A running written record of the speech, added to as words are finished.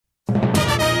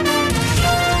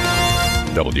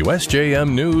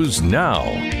WSJM News Now.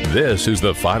 This is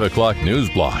the 5 o'clock news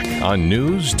block on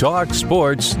News Talk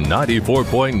Sports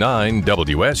 94.9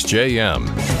 WSJM.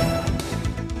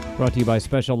 Brought to you by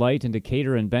Special Light in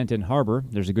Decatur and Benton Harbor.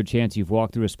 There's a good chance you've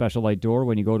walked through a Special Light door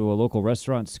when you go to a local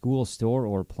restaurant, school, store,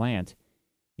 or plant.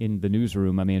 In the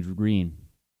newsroom, I'm Andrew Green.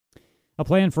 A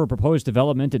plan for a proposed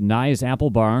development at Nye's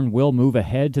Apple Barn will move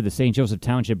ahead to the St. Joseph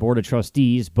Township Board of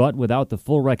Trustees, but without the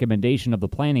full recommendation of the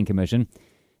Planning Commission.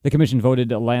 The commission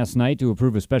voted last night to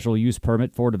approve a special use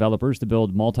permit for developers to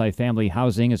build multifamily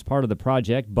housing as part of the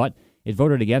project, but it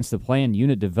voted against the planned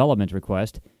unit development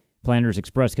request. Planners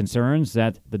expressed concerns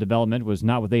that the development was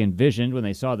not what they envisioned when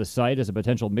they saw the site as a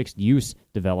potential mixed-use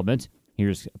development.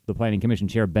 Here's the Planning Commission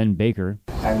Chair Ben Baker.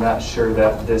 I'm not sure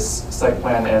that this site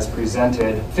plan as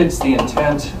presented fits the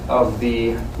intent of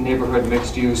the neighborhood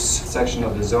mixed-use section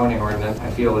of the zoning ordinance. I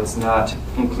feel it's not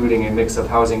including a mix of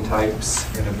housing types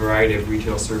and a variety of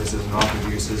retail services and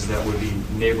office uses that would be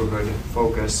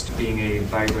neighborhood-focused, being a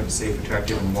vibrant, safe,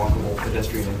 attractive, and walkable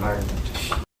pedestrian environment.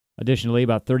 Additionally,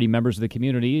 about 30 members of the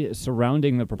community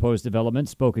surrounding the proposed development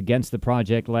spoke against the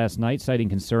project last night, citing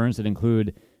concerns that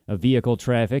include vehicle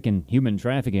traffic and human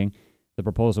trafficking. The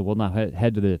proposal will now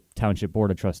head to the Township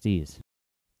Board of Trustees.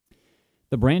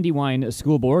 The Brandywine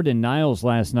School Board in Niles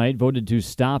last night voted to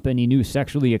stop any new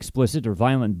sexually explicit or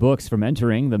violent books from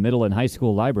entering the middle and high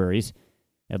school libraries.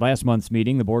 At last month's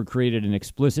meeting, the board created an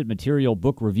explicit material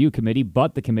book review committee,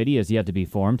 but the committee has yet to be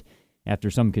formed.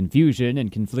 After some confusion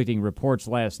and conflicting reports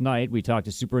last night, we talked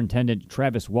to Superintendent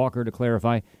Travis Walker to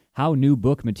clarify how new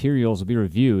book materials will be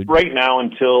reviewed. Right now,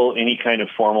 until any kind of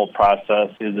formal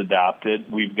process is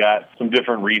adopted, we've got some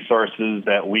different resources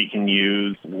that we can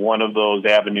use. One of those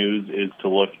avenues is to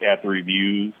look at the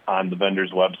reviews on the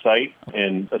vendor's website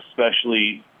and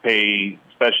especially pay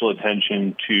special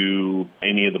attention to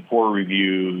any of the poor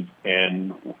reviews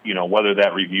and, whether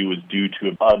that review is due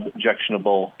to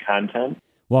objectionable content.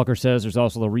 Walker says there's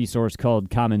also a resource called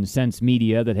Common Sense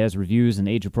Media that has reviews and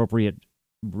age-appropriate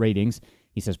ratings.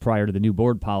 He says prior to the new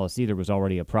board policy, there was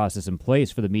already a process in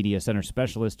place for the Media Center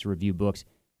specialist to review books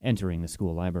entering the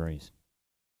school libraries.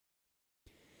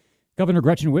 Governor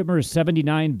Gretchen Whitmer's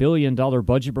 $79 billion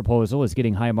budget proposal is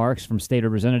getting high marks from State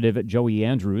Representative Joey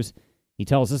Andrews. He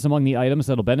tells us among the items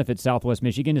that will benefit Southwest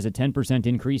Michigan is a 10%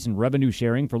 increase in revenue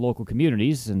sharing for local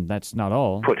communities, and that's not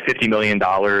all. Put $50 million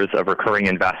of recurring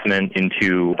investment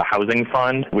into the housing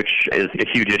fund, which is a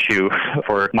huge issue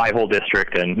for my whole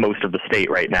district and most of the state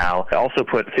right now. I also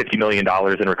put $50 million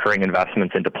in recurring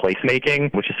investments into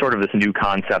placemaking, which is sort of this new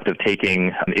concept of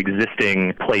taking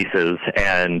existing places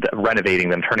and renovating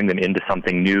them, turning them into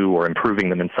something new or improving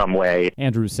them in some way.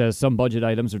 Andrews says some budget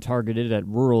items are targeted at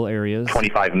rural areas.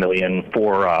 $25 million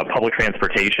for public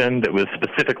transportation that was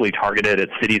specifically targeted at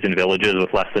cities and villages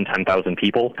with less than 10,000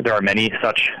 people. There are many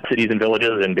such cities and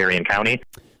villages in Berrien County.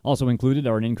 Also included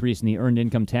are an increase in the Earned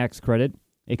Income Tax Credit,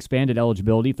 expanded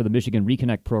eligibility for the Michigan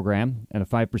Reconnect program, and a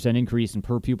 5% increase in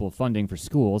per-pupil funding for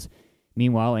schools.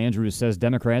 Meanwhile, Andrews says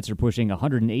Democrats are pushing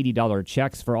 $180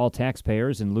 checks for all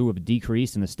taxpayers in lieu of a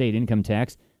decrease in the state income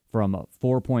tax from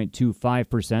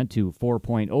 4.25% to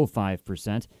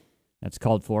 4.05%. That's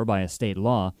called for by a state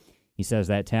law. He says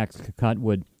that tax cut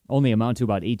would only amount to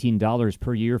about $18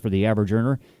 per year for the average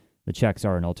earner. The checks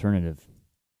are an alternative.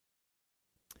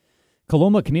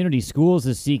 Coloma Community Schools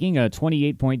is seeking a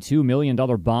 $28.2 million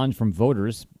bond from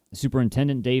voters.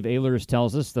 Superintendent Dave Ehlers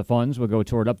tells us the funds will go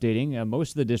toward updating most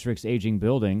of the district's aging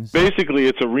buildings. Basically,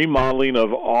 it's a remodeling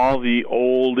of all the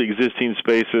old existing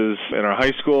spaces in our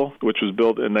high school, which was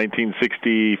built in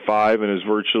 1965 and has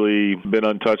virtually been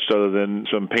untouched other than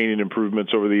some painting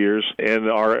improvements over the years. And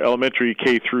our elementary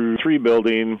K through 3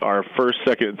 building, our first,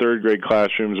 second, and third grade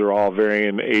classrooms are all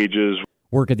varying ages.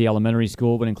 Work at the elementary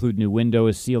school would include new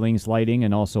windows, ceilings, lighting,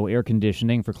 and also air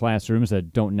conditioning for classrooms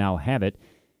that don't now have it.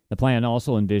 The plan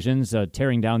also envisions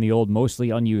tearing down the old, mostly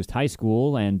unused high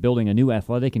school and building a new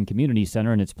athletic and community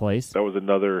center in its place. That was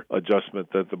another adjustment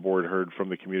that the board heard from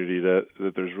the community,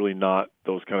 that there's really not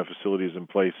those kind of facilities in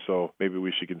place, so maybe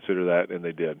we should consider that, and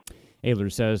they did.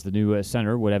 Ehlers says the new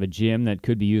center would have a gym that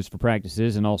could be used for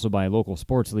practices and also by local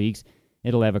sports leagues.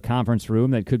 It'll have a conference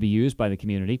room that could be used by the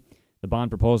community. The bond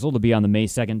proposal to be on the May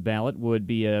 2nd ballot would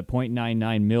be a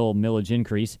 .99 millage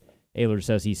increase. Ehlers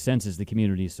says he senses the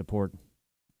community's support.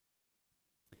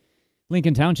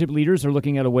 Lincoln Township leaders are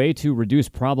looking at a way to reduce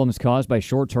problems caused by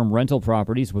short-term rental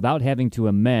properties without having to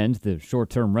amend the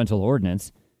short-term rental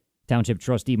ordinance. Township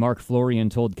trustee Mark Florian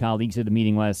told colleagues at a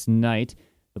meeting last night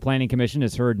The Planning Commission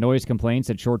has heard noise complaints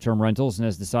at short-term rentals and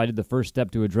has decided the first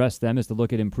step to address them is to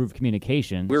look at improved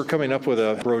communication. We're coming up with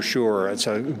a brochure. It's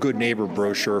a good neighbor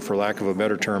brochure, for lack of a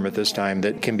better term at this time,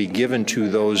 that can be given to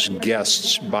those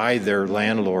guests by their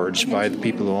landlords, by the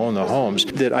people who own the homes,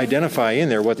 that identify in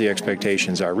there what the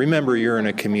expectations are. Remember, you're in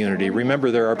a community.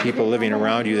 Remember, there are people living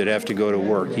around you that have to go to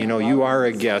work. You know, you are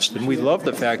a guest, and we love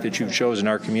the fact that you've chosen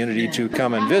our community to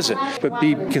come and visit, but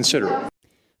be considerate.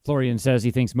 Florian says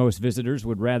he thinks most visitors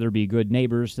would rather be good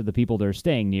neighbors to the people they're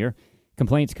staying near.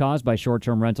 Complaints caused by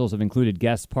short-term rentals have included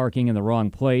guests parking in the wrong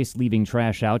place, leaving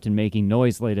trash out, and making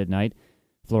noise late at night.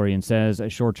 Florian says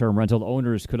short-term rental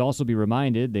owners could also be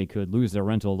reminded they could lose their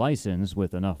rental license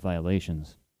with enough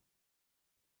violations.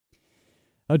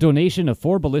 A donation of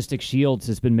 4 ballistic shields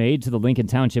has been made to the Lincoln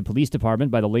Township Police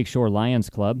Department by the Lakeshore Lions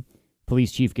Club.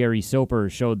 Police Chief Gary Soper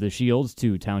showed the shields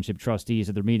to township trustees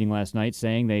at their meeting last night,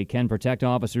 saying they can protect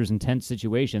officers in tense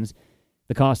situations.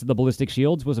 The cost of the ballistic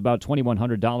shields was about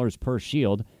 $2,100 per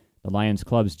shield. The Lions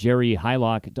Club's Jerry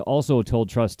Hylock also told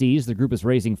trustees the group is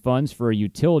raising funds for a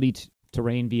utility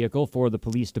terrain vehicle for the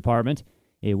police department.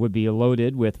 It would be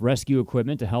loaded with rescue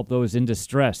equipment to help those in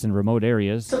distress in remote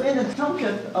areas. So in the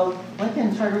township of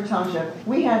Lincoln Charter Township,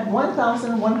 we had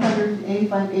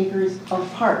 1,185 acres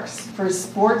of parks for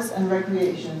sports and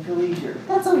recreation for leisure.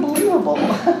 That's unbelievable.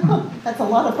 That's a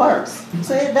lot of parks.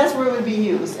 So that's where it would be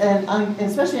used. And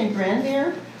especially in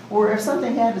Grandmere, where if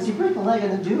something happens, you break a leg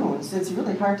in the dunes, it's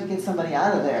really hard to get somebody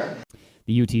out of there.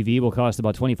 The UTV will cost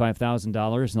about $25,000,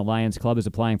 and the Lions Club is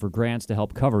applying for grants to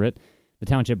help cover it. The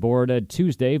Township Board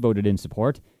Tuesday voted in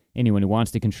support. Anyone who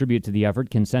wants to contribute to the effort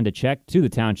can send a check to the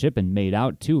Township and made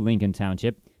out to Lincoln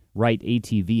Township. Write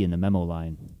ATV in the memo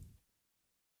line.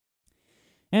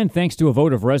 And thanks to a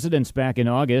vote of residents back in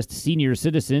August, senior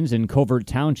citizens in Covert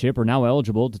Township are now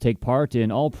eligible to take part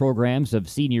in all programs of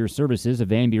senior services of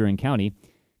Van Buren County.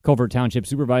 Covert Township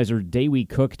Supervisor Dewey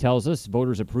Cook tells us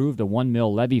voters approved a $1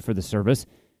 million levy for the service.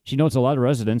 She notes a lot of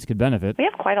residents could benefit. We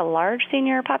have quite a large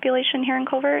senior population here in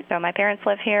Covert. So my parents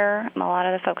live here. A lot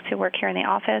of the folks who work here in the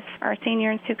office are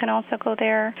seniors who can also go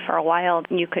there. For a while,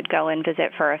 you could go and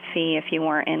visit for a fee if you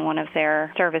weren't in one of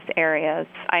their service areas.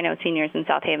 I know seniors in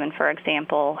South Haven, for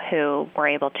example, who were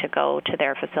able to go to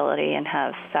their facility and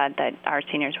have said that our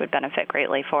seniors would benefit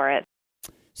greatly for it.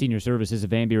 Senior Services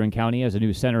of Van Buren County has a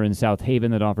new center in South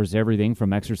Haven that offers everything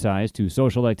from exercise to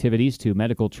social activities to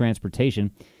medical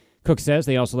transportation. Cook says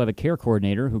they also have a care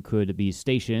coordinator who could be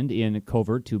stationed in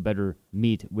Covert to better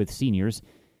meet with seniors.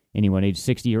 Anyone age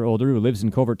 60 or older who lives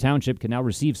in Covert Township can now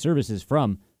receive services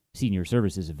from Senior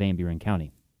Services of Van Buren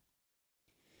County.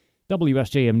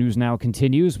 WSJM News Now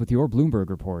continues with your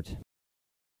Bloomberg Report.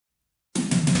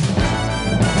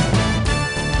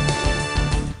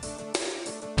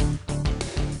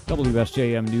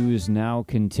 WSJM News Now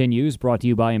continues, brought to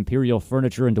you by Imperial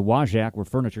Furniture in Dowagiac, where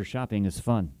furniture shopping is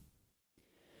fun.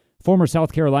 Former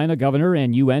South Carolina Governor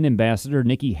and UN Ambassador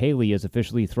Nikki Haley has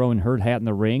officially thrown her hat in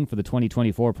the ring for the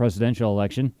 2024 presidential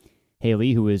election.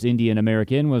 Haley, who is Indian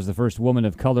American, was the first woman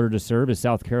of color to serve as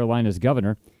South Carolina's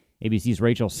governor. ABC's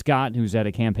Rachel Scott, who's at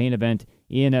a campaign event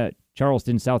in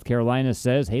Charleston, South Carolina,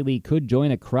 says Haley could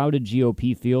join a crowded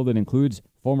GOP field that includes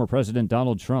former President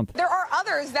Donald Trump. There are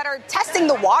others that are testing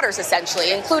the waters,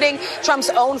 essentially, including Trump's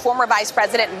own former Vice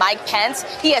President Mike Pence.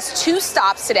 He has 2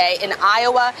 stops today in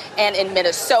Iowa and in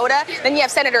Minnesota. Then you have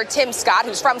Senator Tim Scott,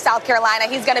 who's from South Carolina.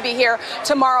 He's going to be here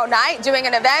tomorrow night doing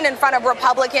an event in front of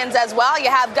Republicans as well. You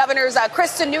have Governors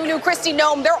Chris Sununu, Kristi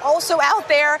Noem. They're also out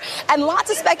there. And lots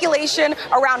of speculation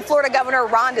around Florida Governor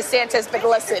Ron DeSantis. But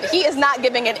listen, he is not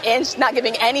giving an inch, not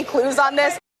giving any clues on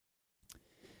this.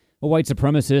 A white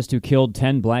supremacist who killed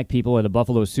 10 black people at a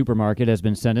Buffalo supermarket has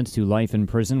been sentenced to life in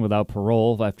prison without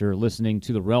parole after listening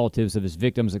to the relatives of his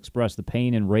victims express the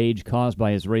pain and rage caused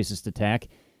by his racist attack.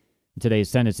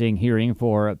 Today's sentencing hearing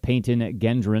for Peyton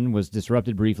Gendron was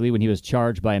disrupted briefly when he was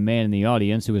charged by a man in the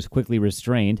audience who was quickly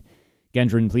restrained.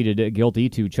 Gendron pleaded guilty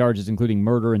to charges including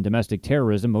murder and domestic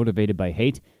terrorism motivated by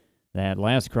hate. That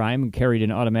last crime carried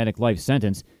an automatic life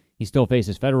sentence. He still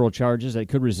faces federal charges that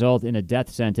could result in a death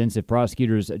sentence if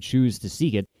prosecutors choose to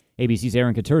seek it. ABC's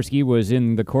Aaron Katersky was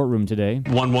in the courtroom today.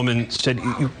 One woman said,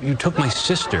 you took my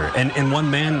sister. And one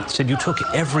man said, you took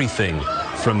everything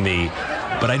from me.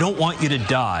 But I don't want you to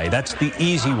die. That's the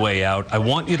easy way out. I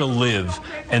want you to live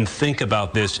and think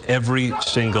about this every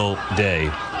single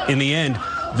day. In the end,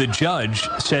 the judge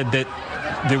said that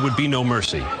there would be no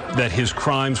mercy, that his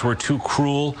crimes were too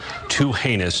cruel, too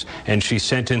heinous, and she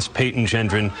sentenced Peyton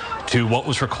Gendron to what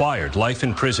was required, life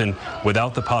in prison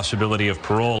without the possibility of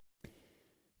parole.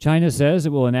 China says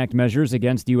it will enact measures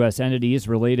against U.S. entities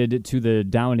related to the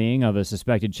downing of a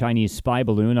suspected Chinese spy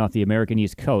balloon off the American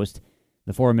East Coast.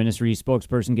 The Foreign Ministry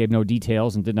spokesperson gave no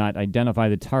details and did not identify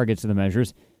the targets of the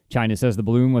measures. China says the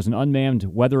balloon was an unmanned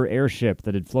weather airship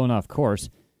that had flown off course.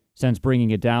 Since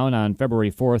bringing it down on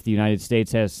February 4th, the United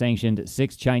States has sanctioned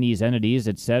 6 Chinese entities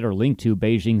it said are linked to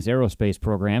Beijing's aerospace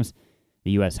programs.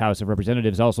 The U.S. House of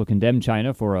Representatives also condemned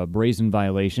China for a brazen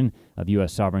violation of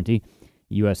U.S. sovereignty.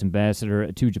 U.S. Ambassador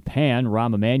to Japan,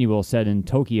 Rahm Emanuel, said in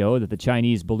Tokyo that the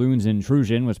Chinese balloon's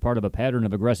intrusion was part of a pattern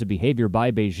of aggressive behavior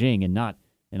by Beijing and not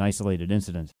an isolated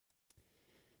incident.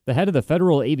 The head of the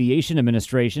Federal Aviation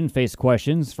Administration faced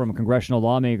questions from congressional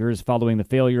lawmakers following the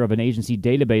failure of an agency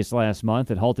database last month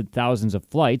that halted thousands of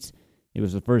flights. It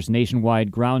was the first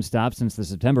nationwide ground stop since the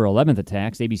September 11th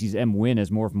attacks. ABC's M. Wynn has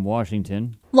more from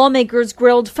Washington. Lawmakers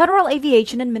grilled Federal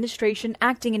Aviation Administration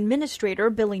Acting Administrator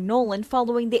Billy Nolan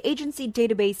following the agency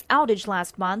database outage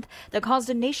last month that caused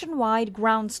a nationwide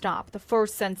ground stop, the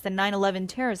first since the 9/11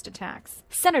 terrorist attacks.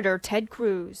 Senator Ted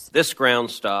Cruz. This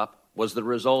ground stop was the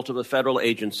result of the federal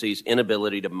agency's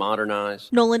inability to modernize.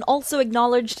 Nolan also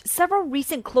acknowledged several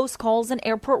recent close calls on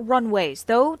airport runways,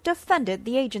 though defended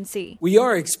the agency. We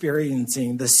are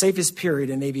experiencing the safest period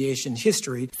in aviation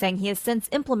history, saying he has since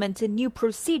implemented new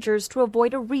procedures to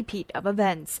avoid a repeat of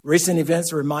events. Recent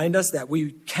events remind us that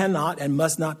we cannot and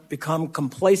must not become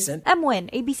complacent. M. Wynn,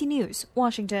 ABC News,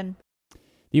 Washington.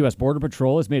 The U.S. Border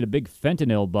Patrol has made a big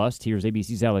fentanyl bust. Here's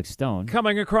ABC's Alex Stone.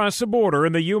 Coming across the border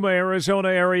in the Yuma, Arizona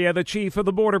area, the chief of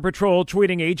the Border Patrol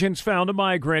tweeting agents found a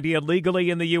migrant illegally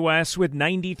in the U.S. with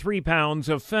 93 pounds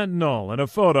of fentanyl. In a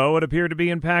photo, it appeared to be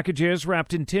in packages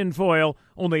wrapped in tin foil.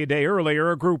 Only a day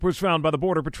earlier, a group was found by the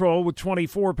Border Patrol with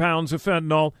 24 pounds of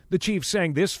fentanyl. The chief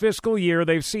saying this fiscal year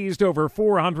they've seized over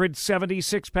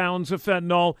 476 pounds of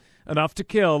fentanyl, enough to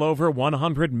kill over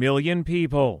 100 million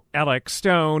people. Alex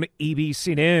Stone,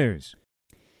 ABC News.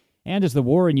 And as the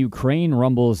war in Ukraine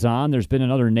rumbles on, there's been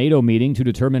another NATO meeting to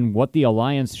determine what the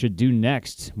alliance should do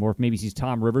next. More from ABC's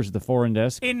Tom Rivers at the Foreign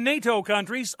Desk. In NATO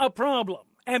countries, a problem.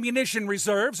 Ammunition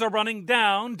reserves are running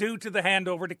down due to the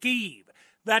handover to Kyiv.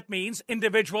 That means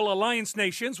individual alliance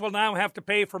nations will now have to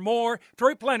pay for more to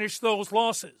replenish those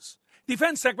losses.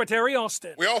 Defense Secretary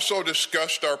Austin. We also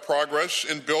discussed our progress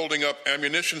in building up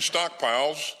ammunition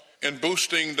stockpiles and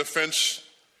boosting defense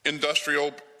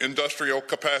industrial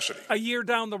capacity. A year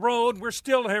down the road, we're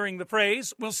still hearing the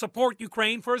phrase, we'll support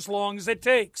Ukraine for as long as it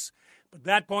takes. But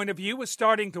that point of view is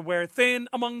starting to wear thin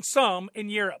among some in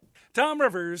Europe. Tom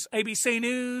Rivers, ABC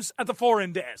News at the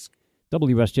Foreign Desk.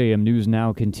 WSJM News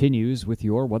Now continues with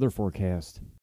your weather forecast.